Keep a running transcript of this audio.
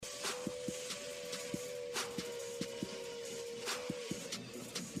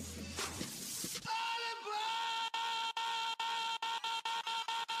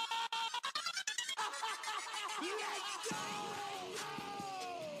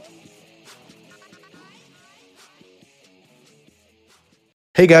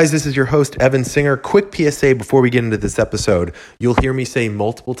Hey guys, this is your host, Evan Singer. Quick PSA before we get into this episode. You'll hear me say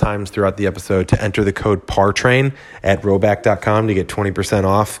multiple times throughout the episode to enter the code PARTRAIN at Rhoback.com to get 20%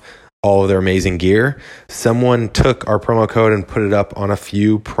 off all of their amazing gear. Someone took our promo code and put it up on a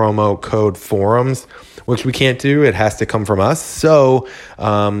few promo code forums, which we can't do. It has to come from us. So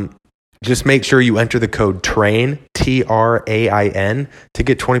just make sure you enter the code TRAIN, TRAIN, to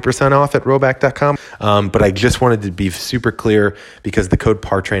get 20% off at Rhoback.com. But I just wanted to be super clear because the code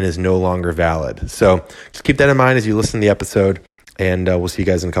PARTRAIN is no longer valid. So just keep that in mind as you listen to the episode, and we'll see you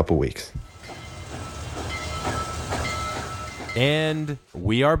guys in a couple weeks. And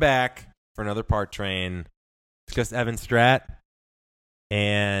we are back for another Part Train. It's just Evan Strat.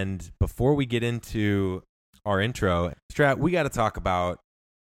 And before we get into our intro, Strat, we got to talk about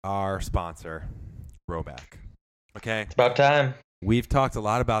our sponsor, Rhoback. Okay? It's about time. We've talked a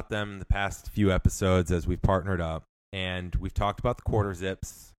lot about them in the past few episodes as we've partnered up. And we've talked about the quarter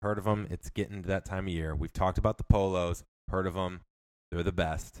zips. Heard of them. It's getting to that time of year. We've talked about the polos. Heard of them. They're the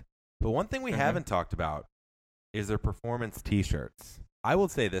best. But one thing we haven't talked about is their performance t-shirts. I will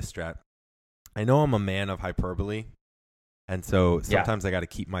say this, Strat. I know I'm a man of hyperbole. And so sometimes I got to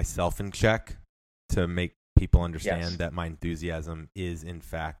keep myself in check to make people understand that my enthusiasm is, in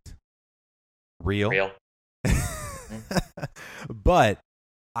fact, real. But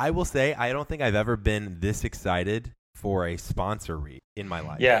I will say I don't think I've ever been this excited for a sponsor read in my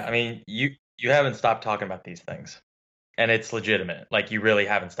life. Yeah, I mean, you haven't stopped talking about these things. And it's legitimate. Like, you really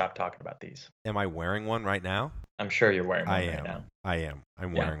haven't stopped talking about these. Am I wearing one right now? I'm sure you're wearing one right now. I am.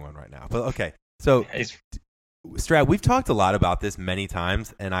 I'm wearing one right now. But okay. So, Strat, we've talked a lot about this many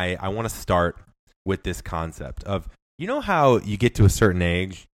times, and I want to start with this concept of, you know how you get to a certain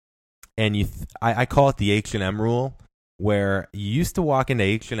age and I call it the H&M rule, where you used to walk into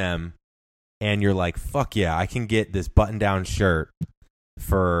H&M and you're like, fuck yeah, I can get this button-down shirt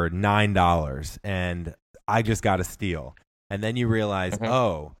for $9 and I just got a steal. And then you realize,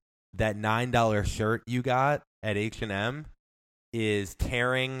 oh, that $9 shirt you got at H&M is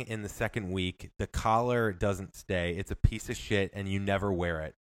tearing in the second week. The collar doesn't stay. It's a piece of shit and you never wear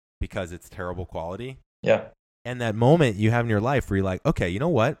it because it's terrible quality. Yeah. And that moment you have in your life where you're like, okay, you know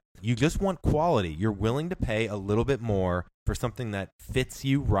what? You just want quality. You're willing to pay a little bit more for something that fits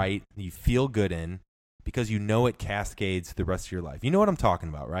you right, you feel good in, because you know it cascades the rest of your life. You know what I'm talking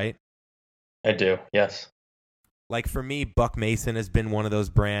about, right? I do, yes. Like for me, Buck Mason has been one of those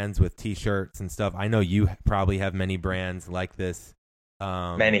brands with T-shirts and stuff. I know you probably have many brands like this.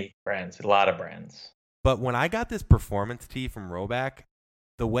 Many brands, a lot of brands. But when I got this performance tee from Rhoback,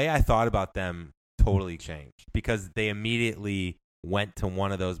 the way I thought about them totally changed because they immediately went to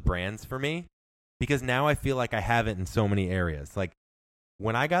one of those brands for me, because now I feel like I have it in so many areas. Like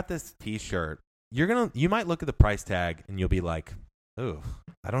when I got this T-shirt, you might look at the price tag and you'll be like, oh,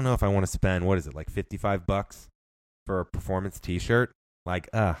 I don't know if I want to spend, what is it, like $55 for a performance T-shirt? Like,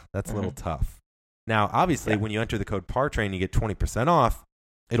 that's a little tough. Now, obviously, when you enter the code PARTRAIN, you get 20% off.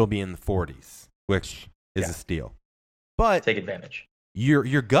 It'll be in the 40s, which is a steal. But take advantage.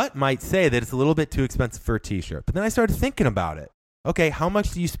 Your gut might say that it's a little bit too expensive for a T-shirt. But then I started thinking about it. Okay, how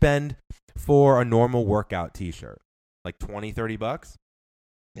much do you spend for a normal workout T-shirt? Like $20, $30?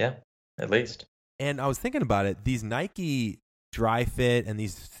 Yeah, at least. And I was thinking about it. These Nike Dry Fit and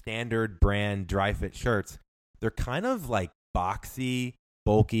these standard brand Dry Fit shirts, they're kind of like boxy,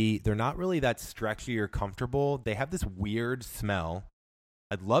 bulky. They're not really that stretchy or comfortable. They have this weird smell.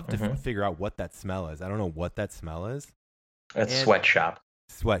 I'd love to figure out what that smell is. I don't know what that smell is. It's sweatshop.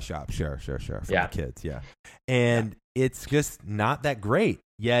 Sweatshop, sure. For the kids, yeah. And it's just not that great.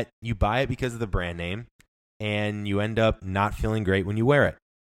 Yet you buy it because of the brand name, and you end up not feeling great when you wear it.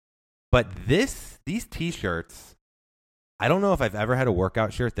 But these T-shirts, I don't know if I've ever had a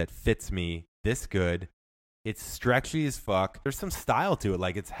workout shirt that fits me this good. It's stretchy as fuck. There's some style to it.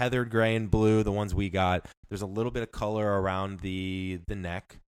 Like it's heathered gray and blue, the ones we got. There's a little bit of color around the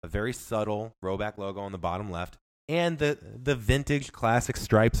neck, a very subtle Rhoback logo on the bottom left, and the vintage classic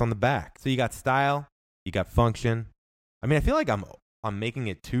stripes on the back. So you got style, you got function. I mean, I feel like I'm making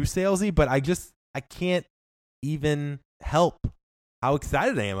it too salesy, but I can't even help how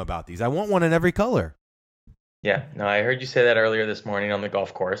excited I am about these. I want one in every color. Yeah, no, I heard you say that earlier this morning on the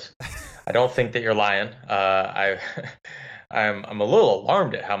golf course. I don't think that you're lying. I'm a little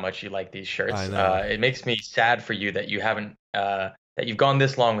alarmed at how much you like these shirts. I know. It makes me sad for you that you haven't that you've gone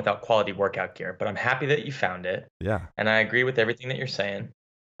this long without quality workout gear. But I'm happy that you found it. Yeah. And I agree with everything that you're saying.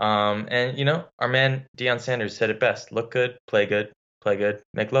 And you know, our man Deion Sanders said it best: look good, play good,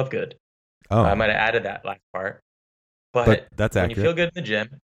 make love good. Oh, I might have added that last part. but that's when accurate. you feel good in the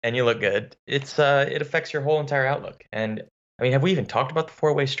gym and you look good, it affects your whole entire outlook. And I mean, have we even talked about the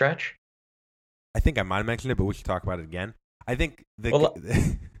four-way stretch? I think I might have mentioned it, but we should talk about it again. I think Well,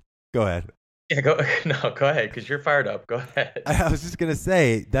 go ahead. Yeah, go ahead, because you're fired up. Go ahead. I was just gonna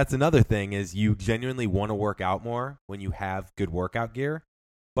say that's another thing is you genuinely want to work out more when you have good workout gear,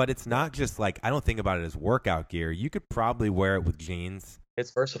 but it's not just like I don't think about it as workout gear. You could probably wear it with jeans.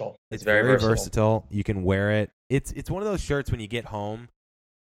 It's versatile. It's very versatile. You can wear it. It's one of those shirts when you get home.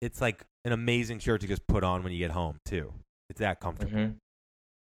 It's like an amazing shirt to just put on when you get home too. It's that comfortable. Mm-hmm.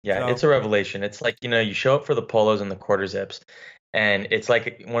 Yeah, it's a revelation. It's like, you show up for the polos and the quarter zips, and it's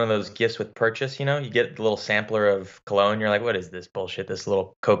like one of those gifts with purchase. You get the little sampler of cologne. You're like, what is this bullshit? This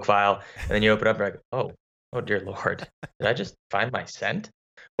little Coke vial. And then you open it up and you're like, oh dear Lord, did I just find my scent?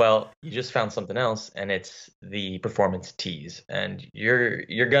 Well, you just found something else, and it's the performance tees, and you're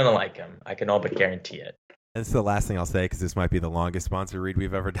gonna like them. I can all but guarantee it. And it's the last thing I'll say because this might be the longest sponsor read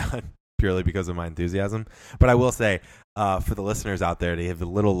we've ever done, purely because of my enthusiasm. But I will say, for the listeners out there, to have a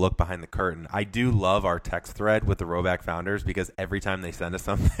little look behind the curtain, I do love our text thread with the Rhoback founders because every time they send us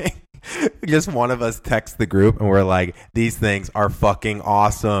something, just one of us texts the group and we're like, these things are fucking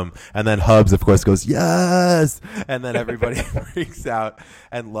awesome. And then Hubs, of course, goes, yes. And then everybody freaks out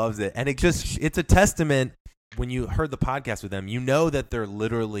and loves it. And it's a testament when you heard the podcast with them, you know that they're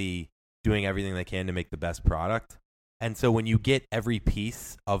literally doing everything they can to make the best product. And so when you get every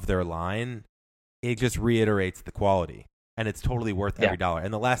piece of their line, it just reiterates the quality. And it's totally worth every dollar.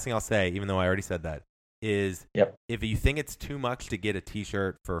 And the last thing I'll say, even though I already said that, is if you think it's too much to get a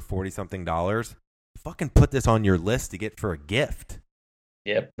t-shirt for $40-something, fucking put this on your list to get for a gift.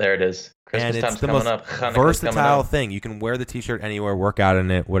 Yep, there it is. Christmas and time's it's the coming most up. Hanukkah's versatile thing. You can wear the t-shirt anywhere, work out in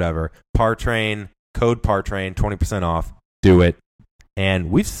it, whatever. Partrain, code Partrain, 20% off. Do it.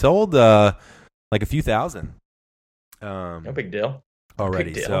 And we've sold like a few thousand. No big deal. Already.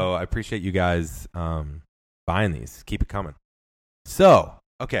 Big deal. So I appreciate you guys buying these. Keep it coming. So,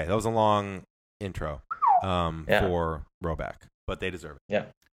 okay, that was a long intro for Rhoback, but they deserve it. Yeah,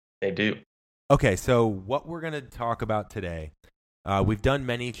 they do. Okay, so what we're going to talk about today, we've done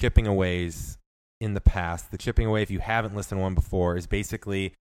many chipping aways in the past. The chipping away, if you haven't listened to one before, is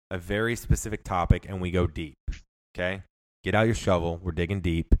basically a very specific topic, and we go deep, okay? Get out your shovel. We're digging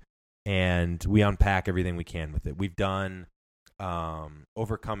deep, and we unpack everything we can with it. We've done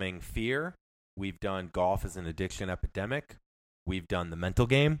overcoming fear. We've done golf as an addiction epidemic. We've done the mental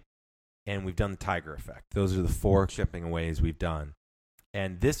game. And we've done the Tiger effect. Those are the 4 chipping aways we've done.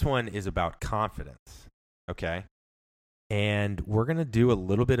 And this one is about confidence, okay? And we're going to do a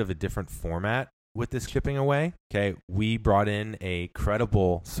little bit of a different format with this chipping away, okay? We brought in a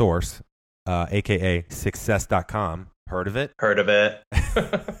credible source, a.k.a. success.com. Heard of it? Heard of it.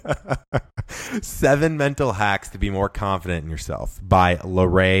 7 mental hacks to be more confident in yourself by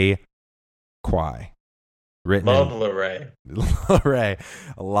Lorraine Quay. Love Lorraine. Lorraine.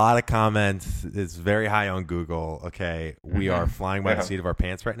 A lot of comments. It's very high on Google. Okay. We are flying by the seat of our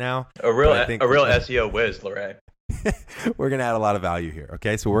pants right now. A real SEO whiz, Lorraine. We're going to add a lot of value here.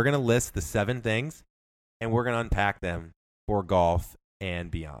 Okay. So we're going to list the 7 things and we're going to unpack them for golf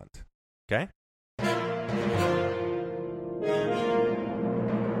and beyond. Okay.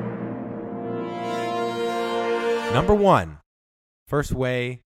 Number 1, first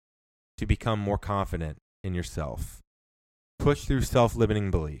way to become more confident in yourself. Push through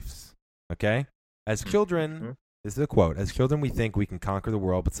self-limiting beliefs. Okay? As children, this is a quote, as children we think we can conquer the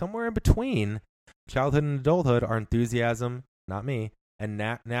world, but somewhere in between childhood and adulthood, our enthusiasm, not me, and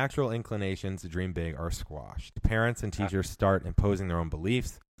natural inclinations to dream big are squashed. Parents and teachers start imposing their own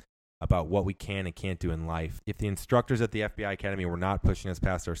beliefs about what we can and can't do in life. If the instructors at the FBI Academy were not pushing us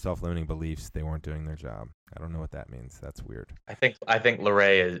past our self-limiting beliefs, they weren't doing their job. I don't know what that means. That's weird. I think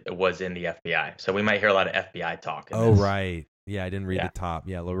Lorraine was in the FBI, so we might hear a lot of FBI talk. Oh, right. Yeah, I didn't read the top.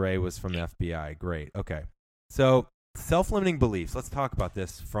 Yeah, Lorraine was from the FBI. Great. Okay. So self-limiting beliefs. Let's talk about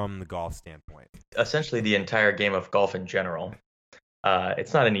this from the golf standpoint. Essentially, the entire game of golf in general.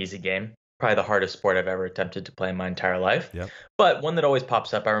 It's not an easy game. Probably the hardest sport I've ever attempted to play in my entire life. Yep. But one that always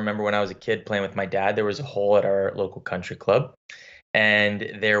pops up. I remember when I was a kid playing with my dad, there was a hole at our local country club.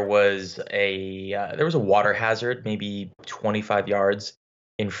 And there was a water hazard, maybe 25 yards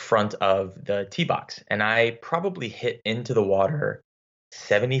in front of the tee box. And I probably hit into the water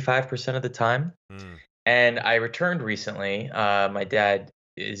 75% of the time. And I returned recently. My dad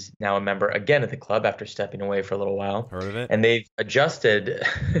is now a member again at the club after stepping away for a little while. Heard of it? And they've adjusted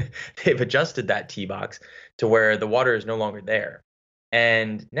that tee box to where the water is no longer there.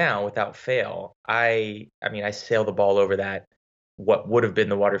 And now, without fail, I sail the ball over that, what would have been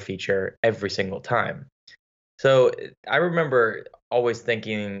the water feature, every single time. So I remember always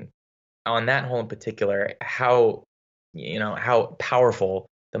thinking on that hole in particular, how how powerful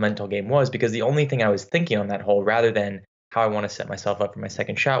the mental game was, because the only thing I was thinking on that hole, rather than how I want to set myself up for my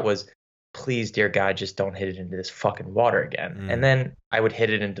second shot, was please, dear God, just don't hit it into this fucking water again. And then I would hit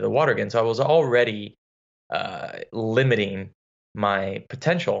it into the water again. So I was already limiting my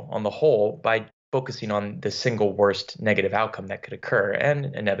potential on the hole by focusing on the single worst negative outcome that could occur.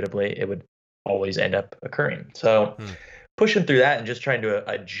 And inevitably, it would always end up occurring. So pushing through that and just trying to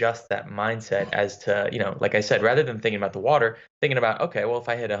adjust that mindset as to, like I said, rather than thinking about the water, thinking about, okay, well, if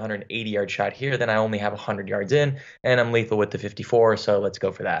I hit a 180-yard shot here, then I only have 100 yards in and I'm lethal with the 54. So let's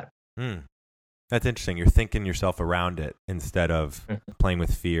go for that. That's interesting. You're thinking yourself around it instead of playing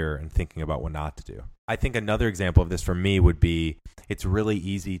with fear and thinking about what not to do. I think another example of this for me would be it's really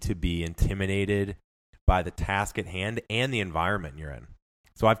easy to be intimidated by the task at hand and the environment you're in.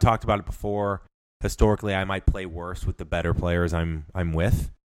 So I've talked about it before. Historically, I might play worse with the better players I'm with,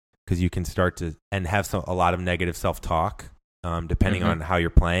 because you can start to and have a lot of negative self-talk depending on how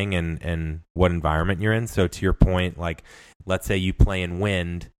you're playing and what environment you're in. So to your point, like let's say you play in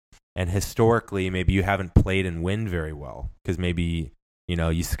wind, and historically maybe you haven't played in wind very well because maybe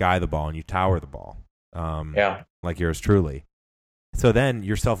you sky the ball and you tower the ball, like yours truly. So then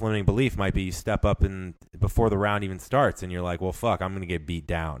your self-limiting belief might be you step up and before the round even starts, and you're like, well, fuck, I'm going to get beat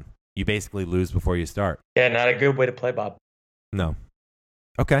down. You basically lose before you start. Yeah, not a good way to play, Bob. No.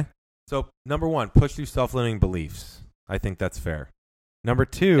 Okay. So number 1, push through self-limiting beliefs. I think that's fair. Number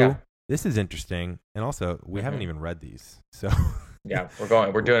 2, this is interesting, and also we haven't even read these. So yeah,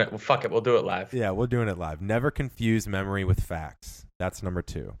 we're doing it. Well, fuck it, we'll do it live. Yeah, we're doing it live. Never confuse memory with facts. That's number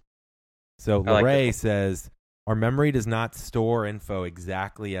 2. So Larray says, our memory does not store info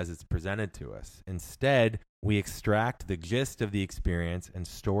exactly as it's presented to us. Instead, we extract the gist of the experience and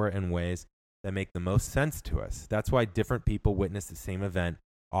store it in ways that make the most sense to us. That's why different people witness the same event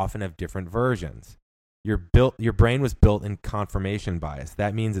often have different versions. Your brain was built in confirmation bias.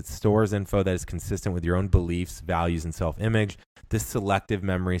 That means it stores info that is consistent with your own beliefs, values, and self-image. This selective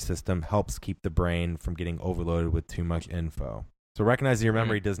memory system helps keep the brain from getting overloaded with too much info. So recognize that your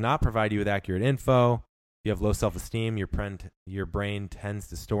memory does not provide you with accurate info. If you have low self-esteem, your brain tends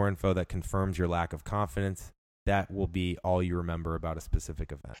to store info that confirms your lack of confidence. That will be all you remember about a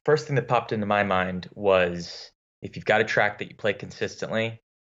specific event. First thing that popped into my mind was if you've got a track that you play consistently,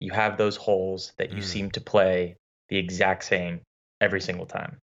 you have those holes that you seem to play the exact same every single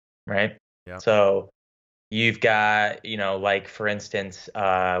time, right? Yeah. So you've got, like for instance,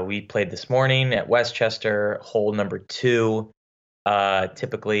 we played this morning at Westchester, hole number 2.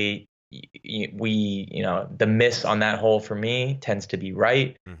 Typically, the miss on that hole for me tends to be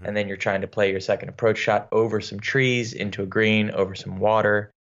right. And then you're trying to play your second approach shot over some trees, into a green, over some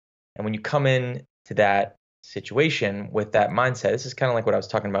water. And when you come in to that situation with that mindset, this is kind of like what I was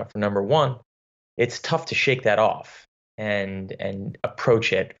talking about for number 1. It's tough to shake that off and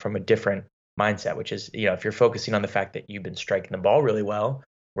approach it from a different mindset, which is, if you're focusing on the fact that you've been striking the ball really well,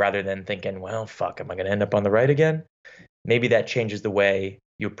 rather than thinking, well, fuck, am I going to end up on the right again? Maybe that changes the way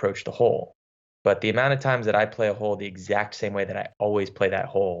you approach the hole. But the amount of times that I play a hole the exact same way that I always play that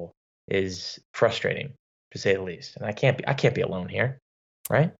hole is frustrating, to say the least. And I can't be alone here,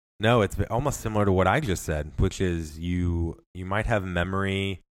 right? No, it's almost similar to what I just said, which is you might have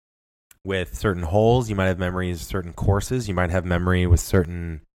memory with certain holes, you might have memories with certain courses, you might have memory with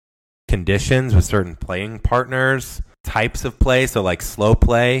certain conditions, with certain playing partners, types of play, so like slow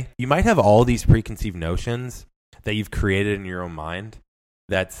play. You might have all these preconceived notions that you've created in your own mind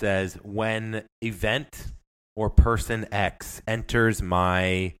that says when event or person X enters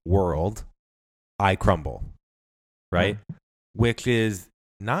my world, I crumble, right? Which is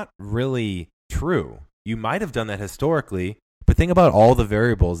not really true. You might have done that historically, but think about all the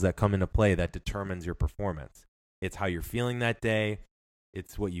variables that come into play that determines your performance. It's how you're feeling that day.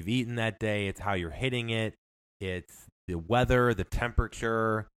 It's what you've eaten that day. It's how you're hitting it. It's the weather, the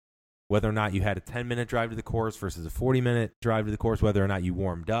temperature, whether or not you had a 10-minute drive to the course versus a 40-minute drive to the course, whether or not you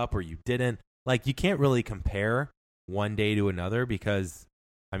warmed up or you didn't. Like, you can't really compare one day to another because,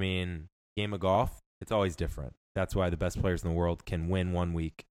 game of golf, it's always different. That's why the best players in the world can win one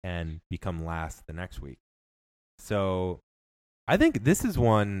week and become last the next week. So I think this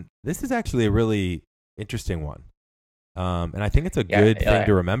is actually a really interesting one. And I think it's a good thing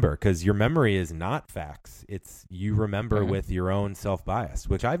to remember because your memory is not facts. It's you remember with your own self-bias,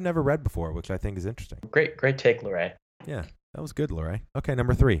 which I've never read before, which I think is interesting. Great take, Larray. Yeah. That was good, Lorray. Okay,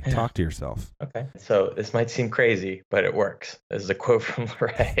 number 3, talk to yourself. Okay. So this might seem crazy, but it works. This is a quote from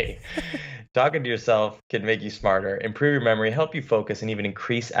Lorray. Talking to yourself can make you smarter, improve your memory, help you focus, and even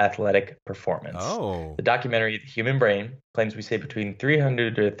increase athletic performance. Oh. The documentary The Human Brain claims we say between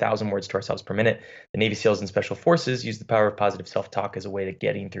 300 to 1,000 words to ourselves per minute. The Navy SEALs and Special Forces use the power of positive self-talk as a way to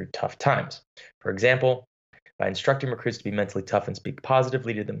getting through tough times. For example, by instructing recruits to be mentally tough and speak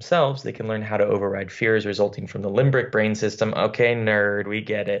positively to themselves, they can learn how to override fears resulting from the limbic brain system. Okay, nerd, we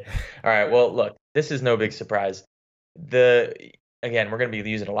get it. All right, well, look, this is no big surprise. Again, we're going to be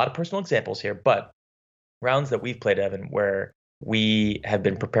using a lot of personal examples here, but rounds that we've played, Evan, where we have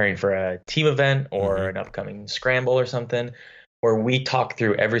been preparing for a team event or an upcoming scramble or something, where we talk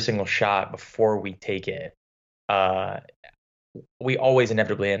through every single shot before we take it, we always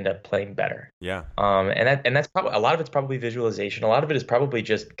inevitably end up playing better. Yeah. And that's probably, a lot of it's probably visualization. A lot of it is probably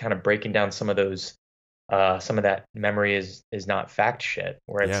just kind of breaking down some of those, some of that memory is not fact shit,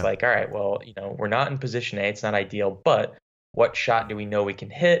 where it's like, all right, well, we're not in position A, it's not ideal, but what shot do we know we can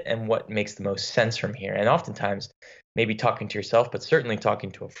hit and what makes the most sense from here? And oftentimes, maybe talking to yourself, but certainly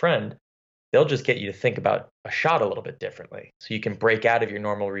talking to a friend, they'll just get you to think about a shot a little bit differently. So you can break out of your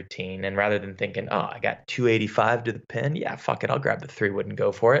normal routine. And rather than thinking, oh, I got 285 to the pin. Yeah, fuck it. I'll grab the 3-wood and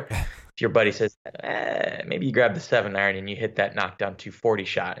go for it. If your buddy says, maybe you grab the 7-iron and you hit that knockdown 240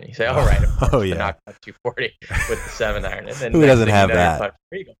 shot. And you say, all right, of course, the knockdown 240 with the 7-iron. And then who doesn't have that?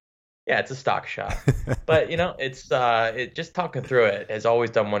 Yeah, it's a stock shot. But, it's just talking through it has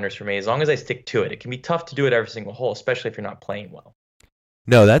always done wonders for me. As long as I stick to it. It can be tough to do it every single hole, especially if you're not playing well.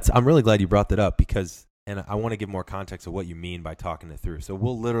 No, I'm really glad you brought that up because, and I want to give more context of what you mean by talking it through. So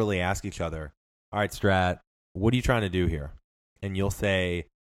we'll literally ask each other, all right, Strat, what are you trying to do here? And you'll say,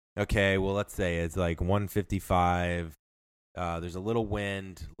 okay, well, let's say it's like 155. There's a little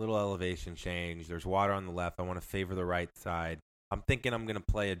wind, little elevation change. There's water on the left. I want to favor the right side. I'm thinking I'm going to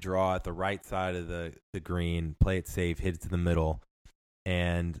play a draw at the right side of the green, play it safe, hit it to the middle.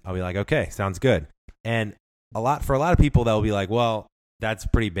 And I'll be like, okay, sounds good. And for a lot of people, they'll be like, well, that's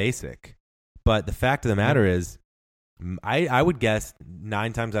pretty basic. But the fact of the matter is, I would guess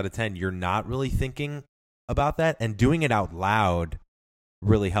 9 times out of 10, you're not really thinking about that. And doing it out loud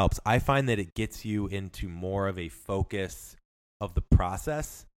really helps. I find that it gets you into more of a focus of the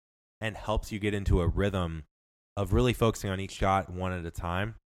process and helps you get into a rhythm of really focusing on each shot one at a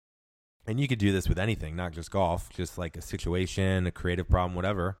time. And you could do this with anything, not just golf, just like a situation, a creative problem,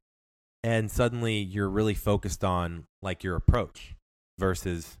 whatever. And suddenly you're really focused on like your approach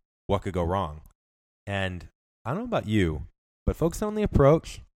versus what could go wrong. And I don't know about you, but focus on the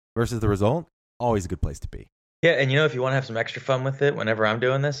approach versus the result, always a good place to be. Yeah, and if you want to have some extra fun with it, whenever I'm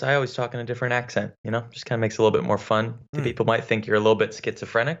doing this, I always talk in a different accent, just kind of makes it a little bit more fun. People might think you're a little bit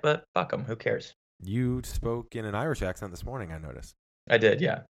schizophrenic, but fuck them, who cares? You spoke in an Irish accent this morning, I noticed. I did,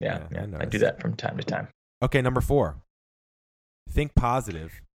 yeah. I do that from time to time. Okay, number 4. Think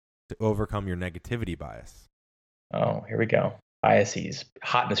positive to overcome your negativity bias. Oh, here we go. Biases.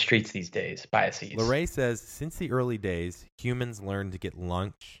 Hot in the streets these days. Biases. Lorray says, since the early days, humans learned to get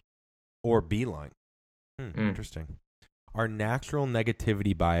lunch or be lunch. Interesting. Our natural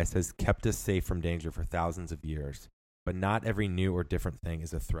negativity bias has kept us safe from danger for thousands of years. But not every new or different thing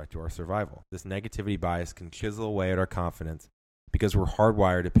is a threat to our survival. This negativity bias can chisel away at our confidence because we're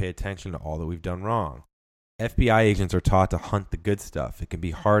hardwired to pay attention to all that we've done wrong. FBI agents are taught to hunt the good stuff. It can be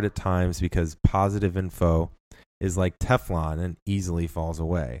hard at times because positive info is like Teflon and easily falls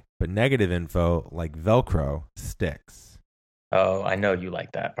away. But negative info, like Velcro, sticks. Oh, I know you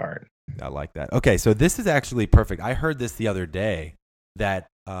like that part. I like that. Okay, so this is actually perfect. I heard this the other day that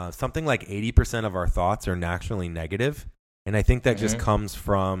something like 80% of our thoughts are naturally negative. And I think that just comes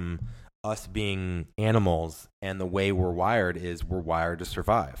from us being animals, and the way we're wired is we're wired to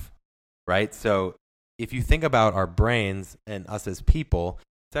survive, right? So if you think about our brains and us as people,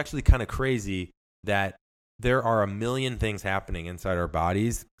 it's actually kind of crazy that there are a million things happening inside our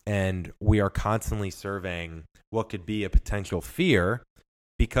bodies, and we are constantly surveying what could be a potential fear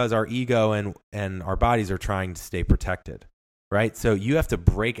because our ego and our bodies are trying to stay protected. Right? So you have to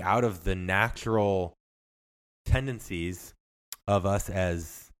break out of the natural tendencies of us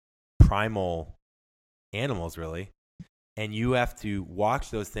as primal animals, really. And you have to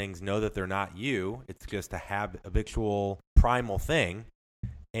watch those things, know that they're not you. It's just a habitual primal thing.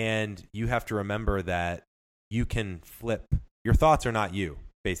 And you have to remember that you can flip. Your thoughts are not you,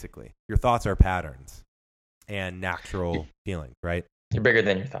 basically. Your thoughts are patterns and natural feelings, right? You're bigger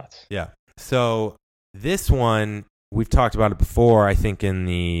than your thoughts. Yeah. So this one, we've talked about it before, I think, in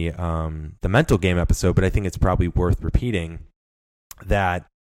the mental game episode, but I think it's probably worth repeating that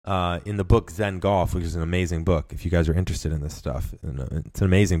in the book Zen Golf, which is an amazing book if you guys are interested in this stuff. It's an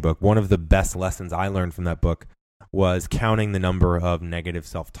amazing book. One of the best lessons I learned from that book was counting the number of negative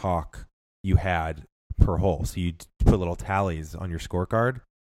self-talk you had per hole. So you put little tallies on your scorecard.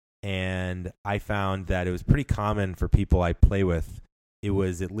 And I found that it was pretty common for people I play with. It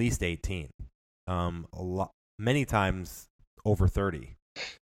was at least 18. Many times over 30.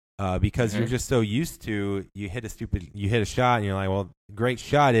 Because you're just so used to, you hit a shot and you're like, well, great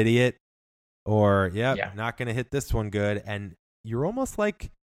shot, idiot. Or, not going to hit this one good. And you're almost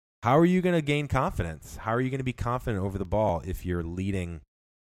like, how are you going to gain confidence? How are you going to be confident over the ball if you're leading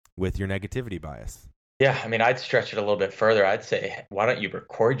with your negativity bias? Yeah, I mean, I'd stretch it a little bit further. I'd say, why don't you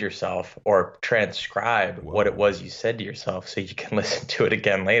record yourself or transcribe what it was you said to yourself so you can listen to it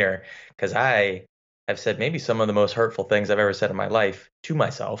again later? Because I have said maybe some of the most hurtful things I've ever said in my life to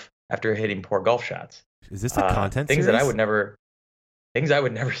myself after hitting poor golf shots. Is this a content things series? that I would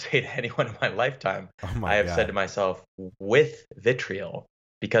never say to anyone in my lifetime. I have said to myself with vitriol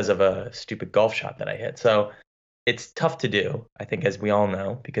because of a stupid golf shot that I hit. So it's tough to do, I think, as we all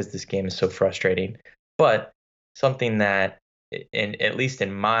know, because this game is so frustrating. But something that, at least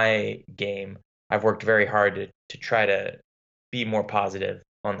in my game, I've worked very hard to try to be more positive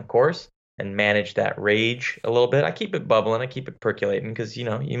on the course and manage that rage a little bit. I keep it bubbling, I keep it percolating because,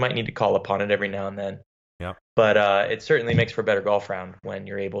 you might need to call upon it every now and then. Yeah. But it certainly makes for a better golf round when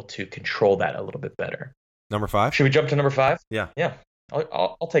you're able to control that a little bit better. Number 5? Should we jump to number 5? Yeah. Yeah.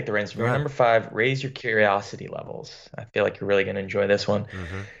 I'll take the reins from here. Number 5, raise your curiosity levels. I feel like you're really going to enjoy this one.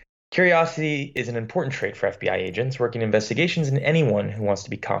 Mm-hmm. Curiosity is an important trait for FBI agents working investigations and anyone who wants to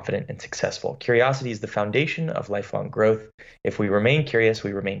be confident and successful. Curiosity is the foundation of lifelong growth. If we remain curious,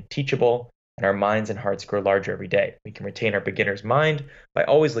 we remain teachable, and our minds and hearts grow larger every day. We can retain our beginner's mind by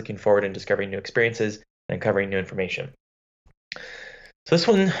always looking forward and discovering new experiences and uncovering new information. So this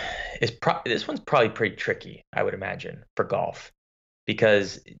one's probably pretty tricky, I would imagine, for golf.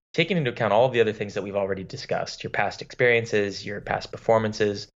 Because taking into account all of the other things that we've already discussed, your past experiences, your past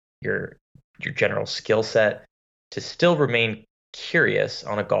performances, your general skill set, to still remain curious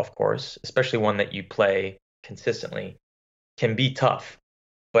on a golf course, especially one that you play consistently, can be tough.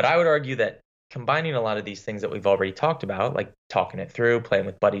 But I would argue that combining a lot of these things that we've already talked about, like talking it through, playing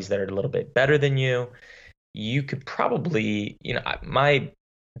with buddies that are a little bit better than you could probably, my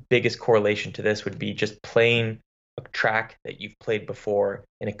biggest correlation to this would be just playing a track that you've played before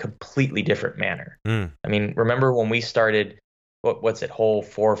in a completely different manner. I mean, remember when we started, what's it, hole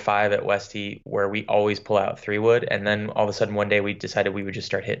 4 or 5 at Westy, where we always pull out 3-wood, and then all of a sudden one day we decided we would just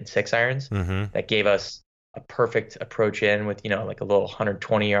start hitting 6-irons. Mm-hmm. That gave us a perfect approach in with, like a little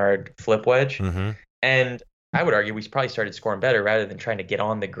 120-yard flip wedge. Mm-hmm. And I would argue we probably started scoring better rather than trying to get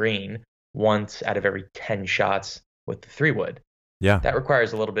on the green once out of every 10 shots with the 3-wood. Yeah. That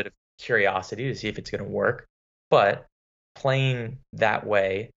requires a little bit of curiosity to see if it's going to work. But playing that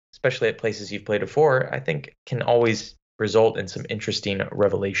way, especially at places you've played before, I think can always result in some interesting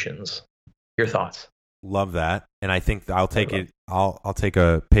revelations. Your thoughts? Love that. And I think I'll take it. I'll take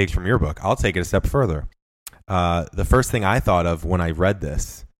a page from your book. I'll take it a step further. The first thing I thought of when I read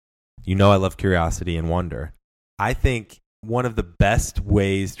this, I love curiosity and wonder. I think one of the best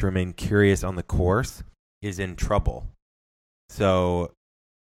ways to remain curious on the course is in trouble. So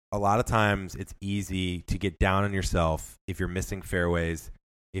a lot of times it's easy to get down on yourself if you're missing fairways,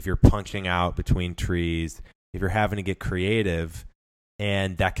 if you're punching out between trees, if you're having to get creative,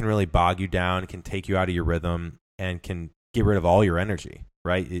 and that can really bog you down, can take you out of your rhythm, and can get rid of all your energy,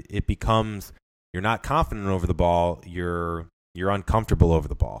 right? It becomes, you're not confident over the ball, you're uncomfortable over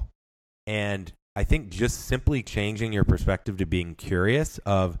the ball. And I think just simply changing your perspective to being curious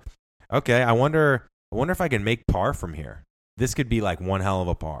of, okay, I wonder if I can make par from here. This could be like one hell of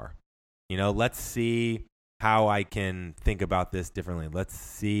a par. Let's see how I can think about this differently. Let's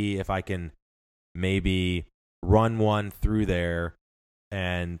see if I can maybe run one through there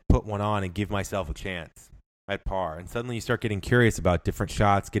and put one on and give myself a chance at par. And suddenly you start getting curious about different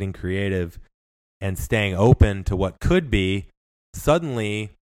shots, getting creative, and staying open to what could be.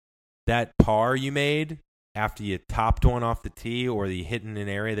 Suddenly, that par you made after you topped one off the tee or you hit in an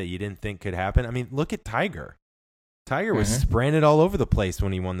area that you didn't think could happen. I mean, look at Tiger. Tiger was spraying it all over the place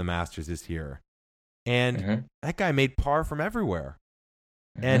when he won the Masters this year. And that guy made par from everywhere.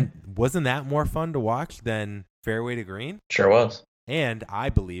 And wasn't that more fun to watch than fairway to green? Sure was. And I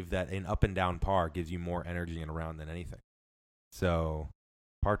believe that an up and down par gives you more energy in a round than anything. So,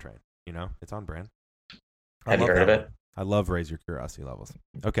 Par Train, it's on brand. Have you heard of it? I love raise your curiosity levels.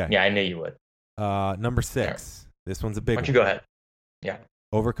 Okay. Yeah, I knew you would. Number 6. This one's a big one. Why don't you go ahead? Yeah.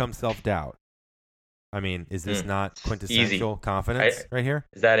 Overcome self-doubt. I mean, is this not quintessential confidence right here?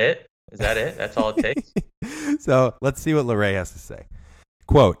 Is that it? That's all it takes? So let's see what Lorray has to say.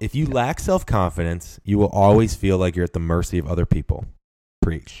 Quote, if you lack self-confidence, you will always feel like you're at the mercy of other people.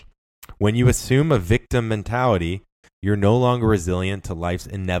 Preach. When you assume a victim mentality, you're no longer resilient to life's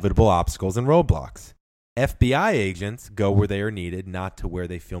inevitable obstacles and roadblocks. FBI agents go where they are needed, not to where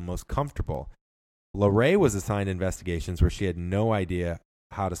they feel most comfortable. Lorray was assigned investigations where she had no idea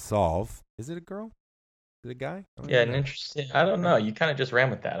how to solve. Is it a girl? Is it a guy? Yeah, an interesting. I don't know. You kind of just ran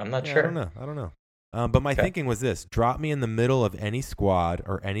with that. I'm not sure. I don't know. But my thinking was this: drop me in the middle of any squad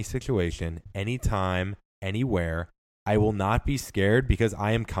or any situation, anytime, anywhere. I will not be scared because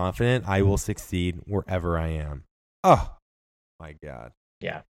I am confident I will succeed wherever I am. Oh, my God.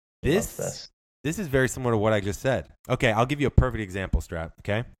 Yeah. This is very similar to what I just said. Okay, I'll give you a perfect example, Strap.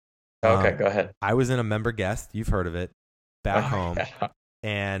 Okay? Okay, go ahead. I was in a member guest. You've heard of it. Back home. Yeah.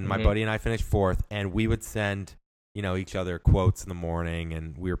 And my buddy and I finished fourth, and we would send, each other quotes in the morning,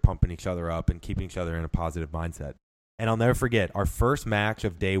 and we were pumping each other up and keeping each other in a positive mindset. And I'll never forget our first match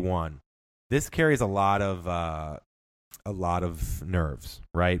of day one. This carries a lot of nerves,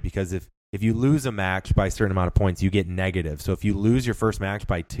 right? Because if you lose a match by a certain amount of points, you get negative. So if you lose your first match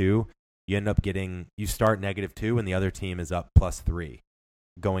by 2, you end up you start -2, and the other team is up +3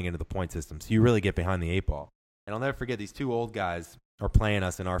 going into the point system. So you really get behind the 8 ball. And I'll never forget, these 2 old guys are playing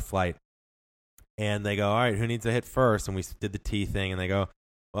us in our flight. And they go, all right, who needs to hit first? And we did the T thing, and they go,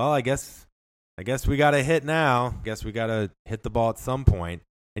 well, I guess we got to hit now. Guess we got to hit the ball at some point.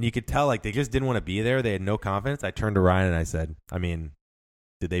 And you could tell, they just didn't want to be there. They had no confidence. I turned to Ryan and I said, I mean,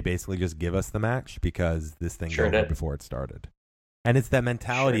 did they basically just give us the match? Because this thing got over before it started. And it's that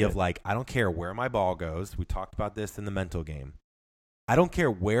mentality of I don't care where my ball goes. We talked about this in the mental game. I don't care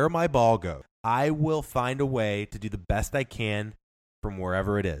where my ball goes. I will find a way to do the best I can from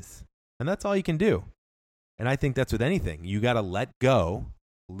wherever it is. And that's all you can do. And I think that's with anything. You got to let go,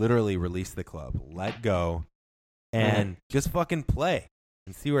 literally release the club, let go, and just fucking play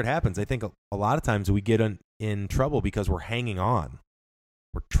and see where it happens. I think a lot of times we get in trouble because we're hanging on.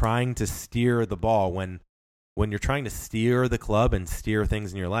 We're trying to steer the ball. When you're trying to steer the club and steer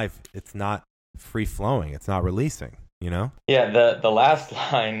things in your life, it's not free flowing. It's not releasing, Yeah, the last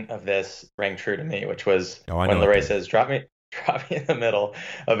line of this rang true to me, which was when Lorray says, drop me in the middle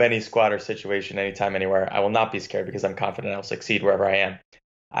of any squad or situation, anytime, anywhere. I will not be scared because I'm confident I'll succeed wherever I am.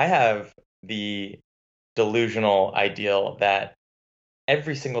 I have the delusional ideal that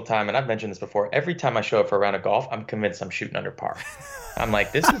every single time, and I've mentioned this before, every time I show up for a round of golf, I'm convinced I'm shooting under par. I'm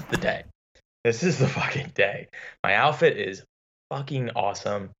like, this is the day. This is the fucking day. My outfit is fucking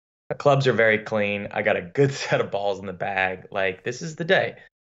awesome. The clubs are very clean. I got a good set of balls in the bag. This is the day.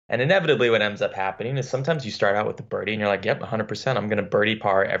 And inevitably what ends up happening is sometimes you start out with the birdie and you're like, yep, 100%, I'm going to birdie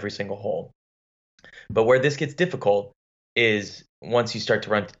par every single hole. But where this gets difficult is once you start to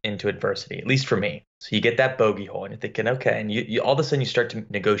run into adversity, at least for me. So you get that bogey hole and you're thinking, okay, and you all of a sudden you start to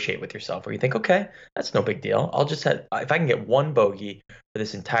negotiate with yourself where you think, okay, that's no big deal. I'll just if I can get one bogey for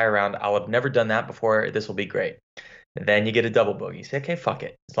this entire round, I'll have never done that before. This will be great. And then you get a double bogey. You say, okay, fuck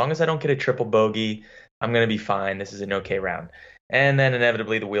it. As long as I don't get a triple bogey, I'm going to be fine. This is an okay round. And then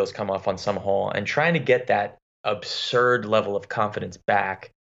inevitably the wheels come off on some hole, and trying to get that absurd level of confidence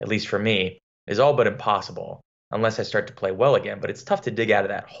back, at least for me, is all but impossible unless I start to play well again. But it's tough to dig out of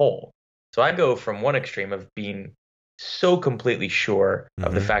that hole. So I go from one extreme of being so completely sure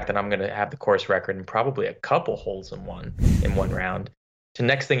of the fact that I'm going to have the course record and probably a couple holes in one round, to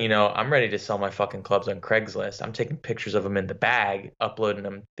next thing you know, I'm ready to sell my fucking clubs on Craigslist. I'm taking pictures of them in the bag, uploading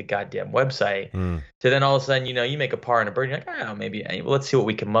them to the goddamn website. So then all of a sudden, you make a par and a birdie. You're like, maybe let's see what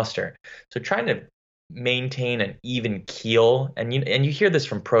we can muster. So trying to maintain an even keel, and you hear this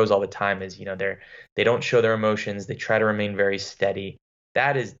from pros all the time, is they don't show their emotions. They try to remain very steady.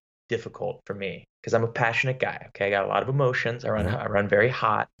 That is difficult for me because I'm a passionate guy. Okay, I got a lot of emotions. I run very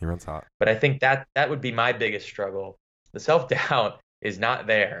hot. He runs hot. But I think that would be my biggest struggle. The self-doubt is not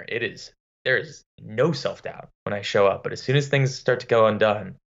there. There is no self-doubt when I show up. But as soon as things start to go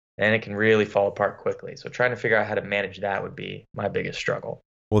undone, then it can really fall apart quickly. So trying to figure out how to manage that would be my biggest struggle.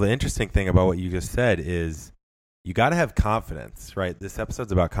 Well, the interesting thing about what you just said is you got to have confidence, right? This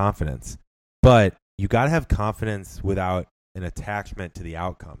episode's about confidence, but you got to have confidence without an attachment to the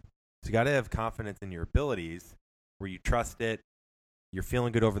outcome. So you got to have confidence in your abilities where you trust it. You're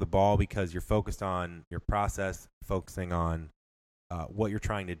feeling good over the ball because you're focused on your process, focusing on what you're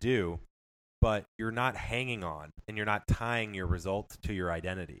trying to do, but you're not hanging on and you're not tying your results to your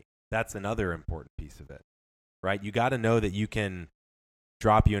identity. That's another important piece of it, right? You got to know that you can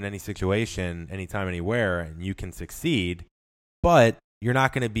drop you in any situation, anytime, anywhere, and you can succeed, but you're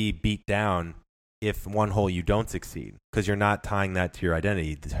not going to be beat down if one hole you don't succeed, because you're not tying that to your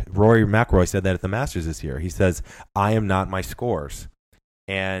identity. Rory McIlroy said that at the Masters this year. He says, I am not my scores.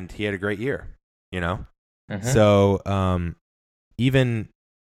 And he had a great year, Mm-hmm. So even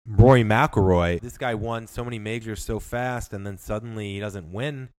Rory McIlroy, this guy won so many majors so fast, and then suddenly he doesn't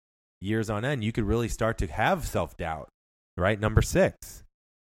win years on end. You could really start to have self-doubt, right? Number 6.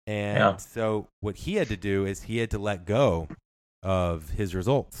 And so what he had to do is he had to let go of his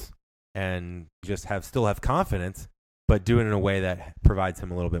results and just still have confidence, but do it in a way that provides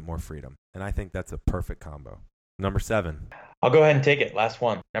him a little bit more freedom. And I think that's a perfect combo. Number 7. I'll go ahead and take it. Last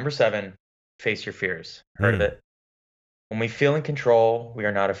one. Number 7, face your fears. Heard of it? When we feel in control, we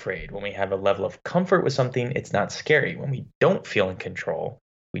are not afraid. When we have a level of comfort with something, it's not scary. When we don't feel in control,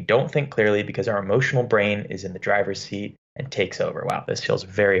 we don't think clearly because our emotional brain is in the driver's seat and takes over. Wow, this feels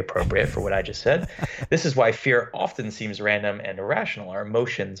very appropriate for what I just said. This is why fear often seems random and irrational. Our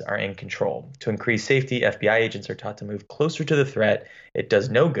emotions are in control. To increase safety, FBI agents are taught to move closer to the threat. It does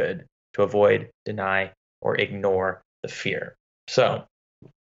no good to avoid, deny, or ignore the fear. So,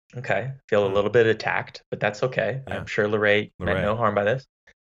 okay, feel a little bit attacked, but that's okay. Yeah. I'm sure Lorraine meant no harm by this.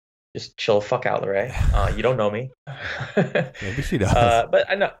 Just chill the fuck out, Lorraine. You don't know me. Maybe she does. But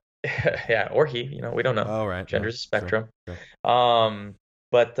I know. Yeah, or he, we don't know. Oh, right. Gender's a spectrum. Sure.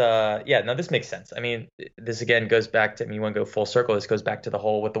 But no, this makes sense. I mean, this again goes back to, you want to go full circle. This goes back to the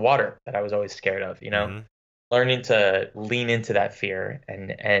hole with the water that I was always scared of, Mm-hmm. Learning to lean into that fear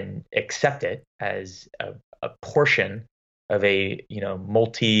and accept it as a portion of a,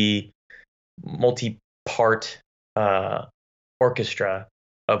 multi-part orchestra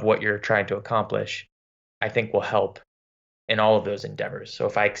of what you're trying to accomplish, I think will help in all of those endeavors. So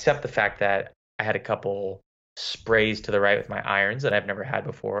if I accept the fact that I had a couple sprays to the right with my irons that I've never had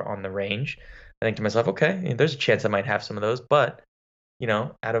before on the range, I think to myself, okay, there's a chance I might have some of those, but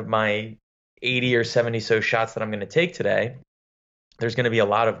out of my 80 or 70 so shots that I'm going to take today, there's going to be a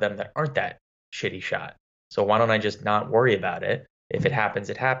lot of them that aren't that shitty shot. So why don't I just not worry about it? If it happens,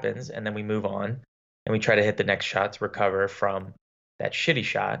 it happens, and then we move on and we try to hit the next shot to recover from that shitty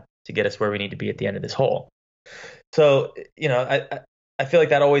shot to get us where we need to be at the end of this hole. So, I feel like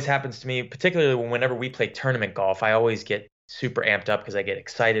that always happens to me, particularly whenever we play tournament golf. I always get super amped up because I get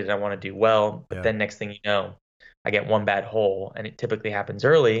excited and I want to do well. But then next thing you know, I get one bad hole, and it typically happens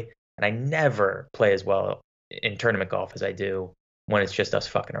early. And I never play as well in tournament golf as I do when it's just us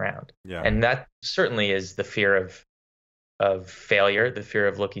fucking around. Yeah. And that certainly is the fear of failure, the fear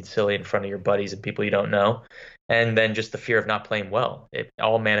of looking silly in front of your buddies and people you don't know, and then just the fear of not playing well. It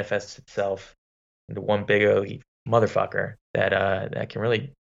all manifests itself into one big old motherfucker that can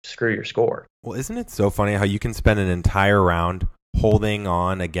really screw your score. Well, isn't it so funny how you can spend an entire round holding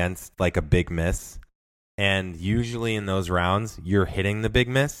on against like a big miss, and usually in those rounds you're hitting the big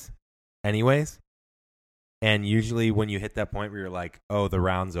miss anyways, and usually when you hit that point where you're like, oh, the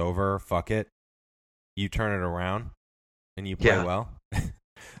round's over, fuck it, you turn it around and you play well.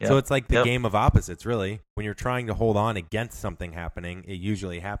 So it's like the game of opposites, really. When you're trying to hold on against something happening, it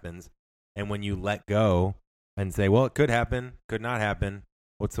usually happens. And when you let go and say, well, it could happen, could not happen,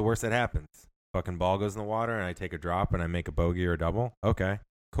 what's the worst that happens? Fucking ball goes in the water and I take a drop and I make a bogey or a double? Okay,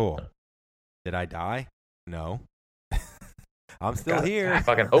 cool. Did I die? No. I'm still here. I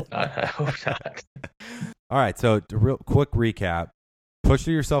fucking hope not. I hope not. All right, so a real quick recap. Push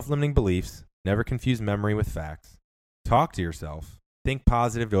through your self-limiting beliefs. Never confuse memory with facts. Talk to yourself. Think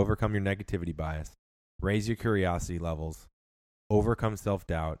positive to overcome your negativity bias. Raise your curiosity levels. Overcome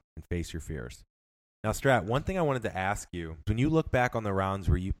self-doubt and face your fears. Now, Strat, one thing I wanted to ask you, when you look back on the rounds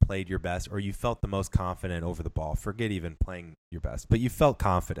where you played your best or you felt the most confident over the ball, forget even playing your best, but you felt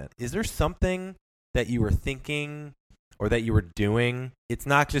confident. Is there something that you were thinking or that you were doing? It's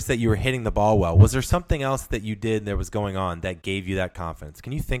not just that you were hitting the ball well. Was there something else that you did that was going on that gave you that confidence?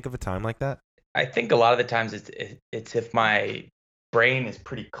 Can you think of a time like that? I think a lot of the times it's if my brain is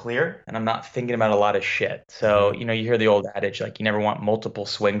pretty clear and I'm not thinking about a lot of shit. So, you hear the old adage, like you never want multiple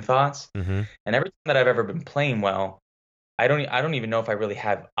swing thoughts. Mm-hmm. And every time that I've ever been playing well, I don't even know if I really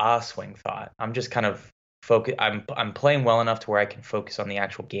have a swing thought. I'm just kind of focused. I'm playing well enough to where I can focus on the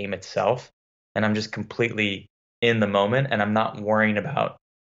actual game itself. And I'm just completely in the moment and I'm not worrying about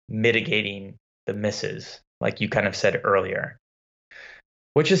mitigating the misses like you kind of said earlier.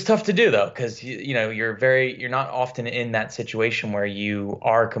 Which is tough to do though, because you're not often in that situation where you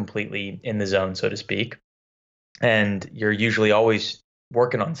are completely in the zone, so to speak, and you're usually always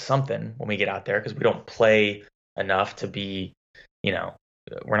working on something when we get out there because we don't play enough to be,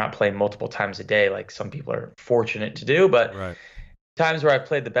 we're not playing multiple times a day like some people are fortunate to do. But right. times where I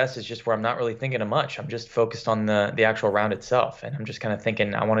played the best is just where I'm not really thinking of much. I'm just focused on the actual round itself, and I'm just kind of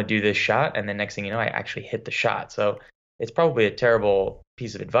thinking I want to do this shot, and then next thing you know, I actually hit the shot. So it's probably a terrible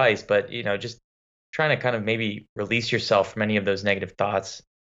piece of advice, but just trying to kind of maybe release yourself from any of those negative thoughts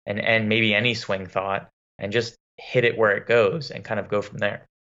and maybe any swing thought, and just hit it where it goes and kind of go from there.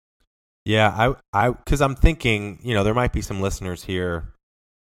 Yeah, because I'm thinking, there might be some listeners here,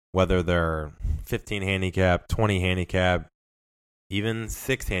 whether they're 15 handicap, 20 handicap, even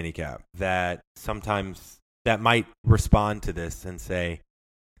 6 handicap, that sometimes that might respond to this and say,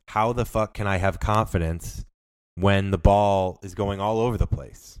 how the fuck can I have confidence when the ball is going all over the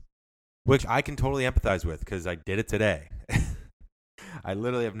place? Which I can totally empathize with because I did it today. I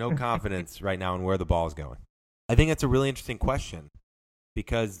literally have no confidence right now in where the ball is going. I think that's a really interesting question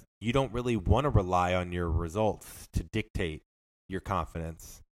because you don't really want to rely on your results to dictate your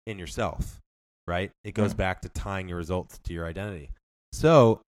confidence in yourself, right? It goes back to tying your results to your identity.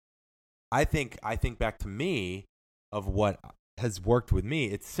 So I think back to me of what has worked with me.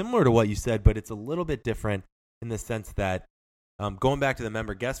 It's similar to what you said, but it's a little bit different in the sense that going back to the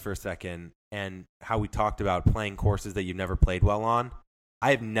member guest for a second and how we talked about playing courses that you've never played well on.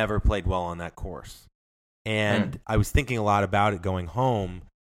 I have never played well on that course. And I was thinking a lot about it going home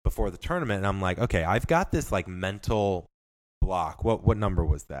before the tournament. And I'm like, okay, I've got this like mental block. What number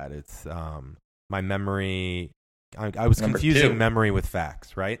was that? It's my memory. I was number confusing 2. Memory with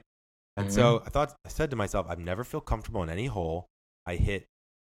facts, right? And so I said to myself, I've never feel comfortable in any hole. I hit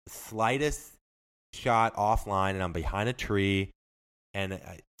the slightest shot offline and I'm behind a tree and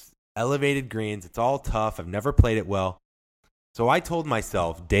elevated greens. It's all tough. I've never played it well. So I told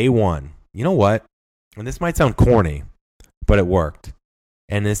myself day one, you know what? And this might sound corny, but it worked.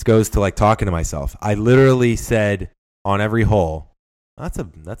 And this goes to like talking to myself. I literally said on every hole, that's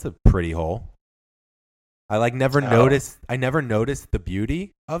a pretty hole. I never noticed the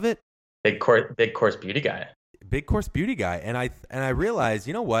beauty of it. Big course beauty guy. Big course beauty guy. And I realized,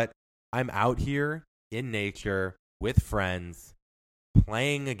 you know what? I'm out here in nature with friends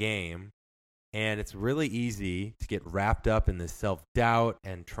playing a game. And it's really easy to get wrapped up in this self-doubt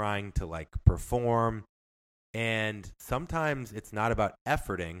and trying to like perform. And sometimes it's not about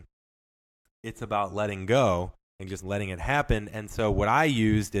efforting. It's about letting go and just letting it happen. And so what I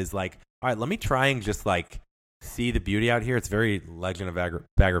used is like, all right, let me try and just like see the beauty out here. It's very Legend of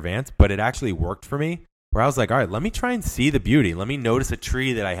Bagger Vance, but it actually worked for me where I was like, all right, let me try and see the beauty. Let me notice a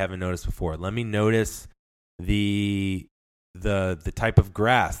tree that I haven't noticed before. Let me notice the type of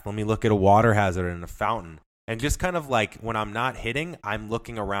grass. Let me look at a water hazard and a fountain. And just kind of like when I'm not hitting, I'm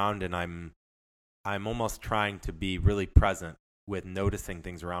looking around and I'm almost trying to be really present with noticing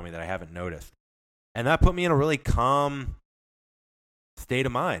things around me that I haven't noticed. And that put me in a really calm state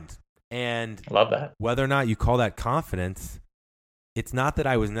of mind. And I love that. Whether or not you call that confidence, it's not that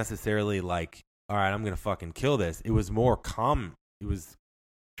I was necessarily like, all right, I'm going to fucking kill this. It was more calm. It was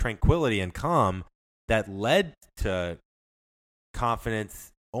tranquility and calm that led to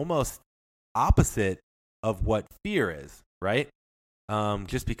confidence almost opposite of what fear is, right?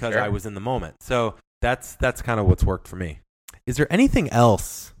 Just because I was in the moment. So that's kind of what's worked for me. Is there anything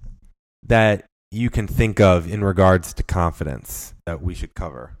else that you can think of in regards to confidence that we should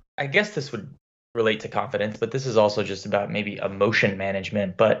cover? I guess this would relate to confidence, but this is also just about maybe emotion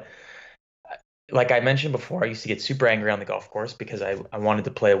management. But like I mentioned before, I used to get super angry on the golf course because I wanted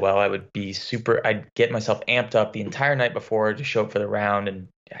to play well. I'd get myself amped up the entire night before to show up for the round and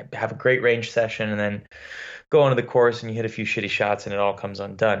I'd have a great range session and then go onto the course and you hit a few shitty shots and it all comes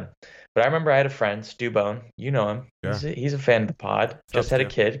undone. But I remember I had a friend, Stu Bone. You know him. Yeah. He's a fan of the pod. Just had a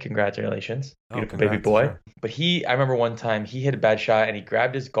kid. Congratulations. Beautiful baby boy. Sir. But I remember one time he hit a bad shot and he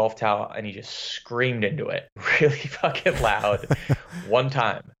grabbed his golf towel and he just screamed into it really fucking loud. One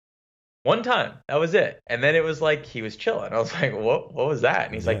time. That was it. And then it was like he was chilling. I was like, what was that?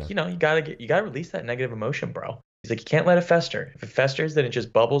 And he's like, you gotta release that negative emotion, bro. He's like, you can't let it fester. If it festers, then it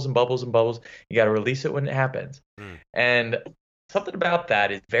just bubbles and bubbles and bubbles. You got to release it when it happens. And something about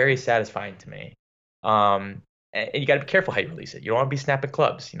that is very satisfying to me. And you got to be careful how you release it. You don't want to be snapping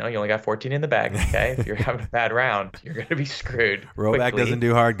clubs. You only got 14 in the bag. Okay, if you're having a bad round, you're going to be screwed. Roback doesn't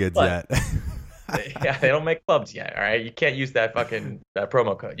do hard goods yet. Yeah, they don't make clubs yet. All right, you can't use that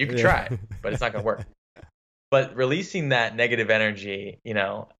promo code. You can try it, but it's not going to work. But releasing that negative energy,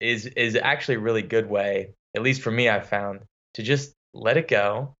 is actually a really good way. At least for me, I've found to just let it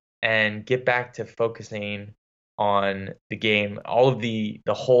go and get back to focusing on the game, all of the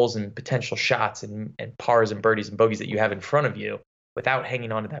holes and potential shots and pars and birdies and bogeys that you have in front of you without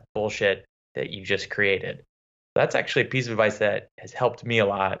hanging on to that bullshit that you just created. That's actually a piece of advice that has helped me a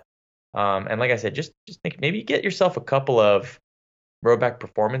lot. And like I said, just think, maybe get yourself a couple of Rhoback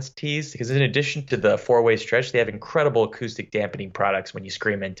Performance tees, because in addition to the 4-way stretch, they have incredible acoustic dampening products when you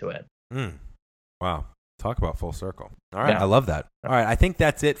scream into it. Wow. Talk about full circle. All right. Yeah. I love that. All right. I think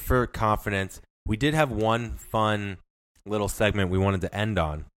that's it for confidence. We did have one fun little segment we wanted to end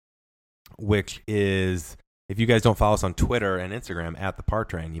on, which is, if you guys don't follow us on Twitter and Instagram at the Par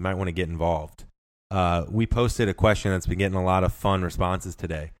Train, you might want to get involved. We posted a question that's been getting a lot of fun responses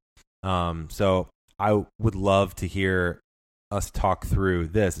today. So I would love to hear us talk through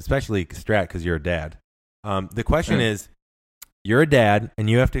this, especially Strat, because you're a dad. The question is, you're a dad and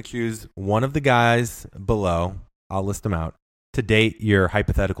you have to choose one of the guys below, I'll list them out, to date your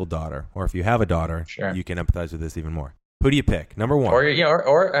hypothetical daughter. Or if you have a daughter, you can empathize with this even more. Who do you pick? Number one. Or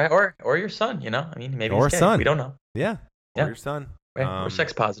your son, I mean, maybe or he's gay. Son. We don't know. Yeah. Or your son. We're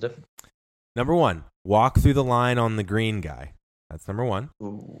sex positive. Number one, walk through the line on the green guy. That's number one.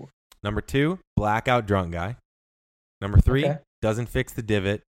 Ooh. Number two, blackout drunk guy. Number three, doesn't fix the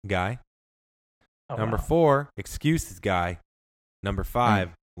divot guy. Number four, excuses guy. Number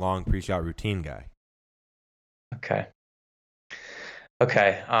five, long pre-shot routine guy. Okay.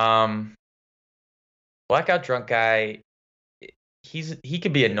 Blackout drunk guy, he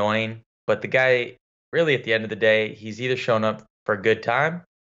could be annoying, but the guy, really at the end of the day, he's either showing up for a good time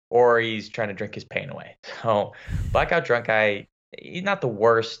or he's trying to drink his pain away. So blackout drunk guy, he's not the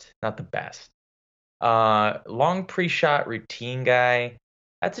worst, not the best. Long pre-shot routine guy,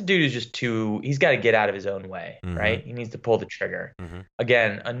 that's a dude who's just he's got to get out of his own way, right? He needs to pull the trigger.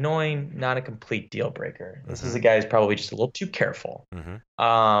 Again, annoying, not a complete deal breaker. This is a guy who's probably just a little too careful.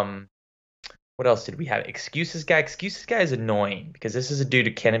 What else did we have? Excuses guy. Excuses guy is annoying because this is a dude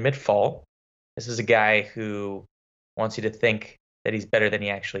who can't admit fault. This is a guy who wants you to think that he's better than he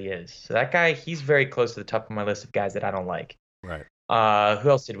actually is. So that guy, he's very close to the top of my list of guys that I don't like. Right. Who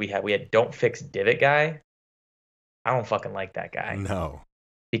else did we have? We had don't fix divot guy. I don't fucking like that guy. No.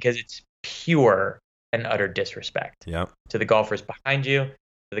 Because it's pure and utter disrespect to the golfers behind you,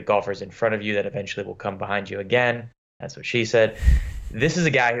 to the golfers in front of you that eventually will come behind you again. That's what she said. This is a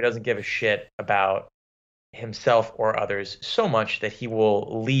guy who doesn't give a shit about himself or others so much that he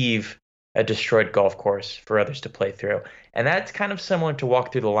will leave a destroyed golf course for others to play through. And that's kind of similar to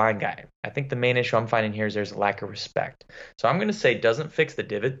walk through the line guy. I think the main issue I'm finding here is there's a lack of respect. So I'm going to say doesn't fix the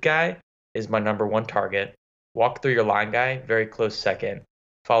divot guy is my number one target. Walk through your line guy, very close second.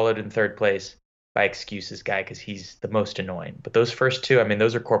 Followed in third place by excuses guy because he's the most annoying. But those first two, I mean,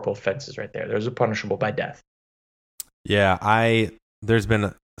 those are corporal offenses right there. Those are punishable by death. Yeah, there's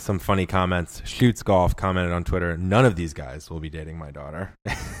been some funny comments. Shoots Golf commented on Twitter, none of these guys will be dating my daughter.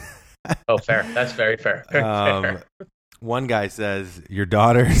 Oh, fair. That's very fair. One guy says, your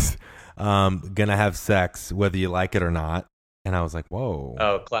daughter's gonna have sex whether you like it or not. And I was like, whoa.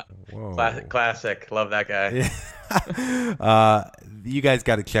 Oh, classic. Love that guy. You guys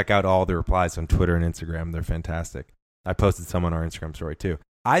got to check out all the replies on Twitter and Instagram. They're fantastic. I posted some on our Instagram story too.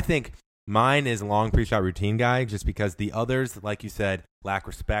 I think mine is long pre-shot routine guy just because the others, like you said, lack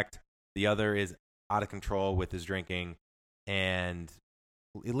respect. The other is out of control with his drinking. And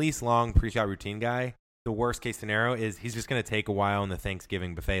at least long pre-shot routine guy, the worst case scenario is he's just going to take a while in the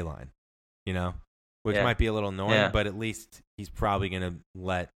Thanksgiving buffet line, which might be a little annoying, but at least he's probably going to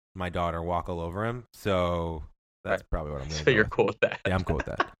let my daughter walk all over him. So that's probably what I'm going to do. So you're cool with that. Yeah, I'm cool with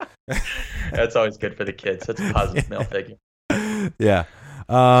that. That's always good for the kids. That's a positive male figure. Yeah.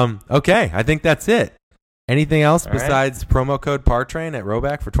 Okay. I think that's it. Anything else besides promo code PARTRAIN at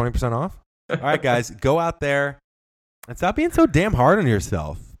Rhoback for 20% off? All right, guys, go out there and stop being so damn hard on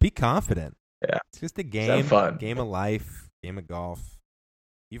yourself. Be confident. Yeah. It's just a game. Fun. Game of life. Game of golf.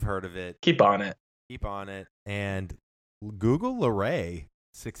 You've heard of it. Keep on it. And Google Luray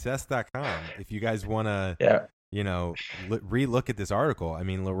success.com if you guys want to re-look at this article. I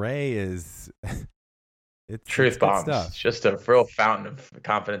mean, Luray is it's truth bombs. It's just a real fountain of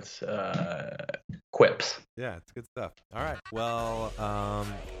confidence quips. Yeah, it's good stuff. All right, well,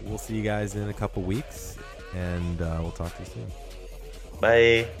 we'll see you guys in a couple weeks, and we'll talk to you soon.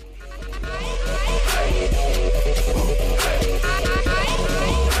 Bye.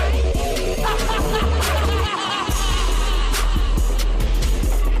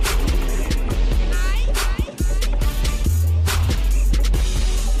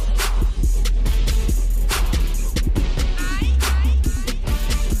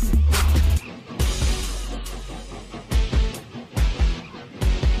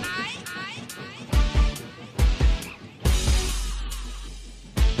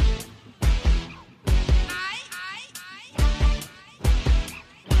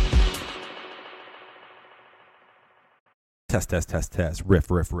 Test. Riff.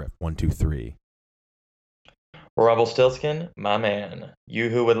 1, 2, 3. Rumpelstiltskin, my man. You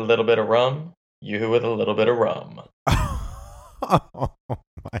who with a little bit of rum. You who with a little bit of rum.